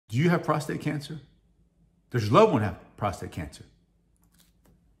Do you have prostate cancer? Does your loved one have prostate cancer?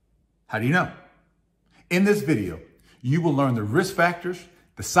 How do you know? In this video, you will learn the risk factors,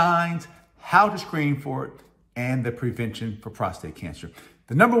 the signs, how to screen for it, and the prevention for prostate cancer.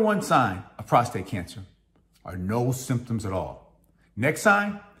 The number one sign of prostate cancer are no symptoms at all. Next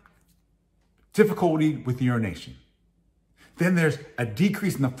sign, difficulty with urination. Then there's a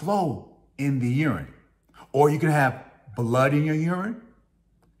decrease in the flow in the urine. Or you can have blood in your urine,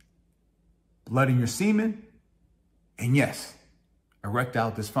 blood in your semen, and yes,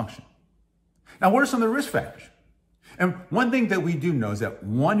 erectile dysfunction. Now, what are some of the risk factors? And one thing that we do know is that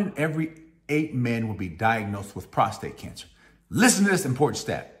 1 in every 8 men will be diagnosed with prostate cancer. Listen to this important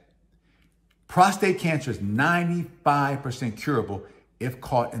stat. Prostate cancer is 95% curable if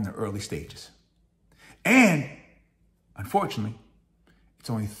caught in the early stages. And unfortunately, it's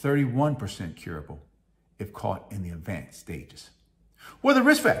only 31% curable if caught in the advanced stages. What are the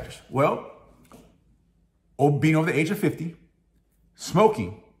risk factors? Well, being over the age of 50,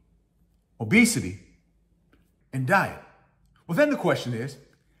 smoking, obesity, and diet. Well, then the question is,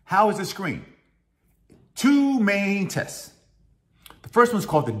 how is it screened? 2 main tests. The first one is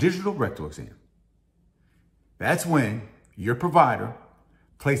called the digital rectal exam. That's when your provider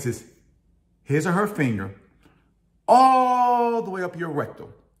places his or her finger all the way up your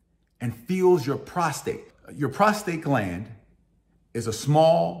rectum and feels your prostate. Your prostate gland is a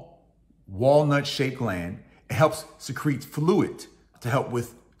small walnut-shaped gland. It helps secrete fluid to help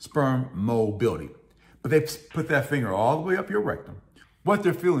with sperm mobility. But they put that finger all the way up your rectum. What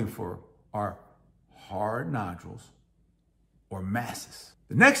they're feeling for are hard nodules or masses.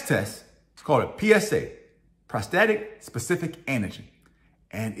 The next test is called a PSA, prostatic specific antigen.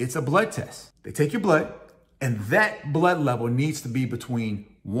 And it's a blood test. They take your blood, and that blood level needs to be between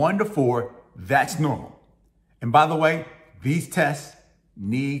 1 to 4. That's normal. And by the way, these tests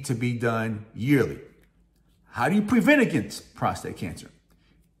need to be done yearly. How do you prevent against prostate cancer?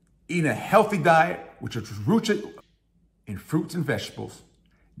 Eating a healthy diet, which is rooted in fruits and vegetables,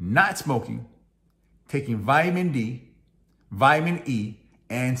 not smoking, taking vitamin D, vitamin E,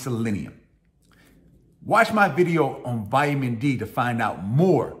 and selenium. Watch my video on vitamin D to find out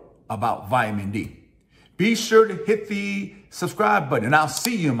more about vitamin D. Be sure to hit the subscribe button, and I'll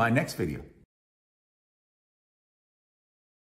see you in my next video.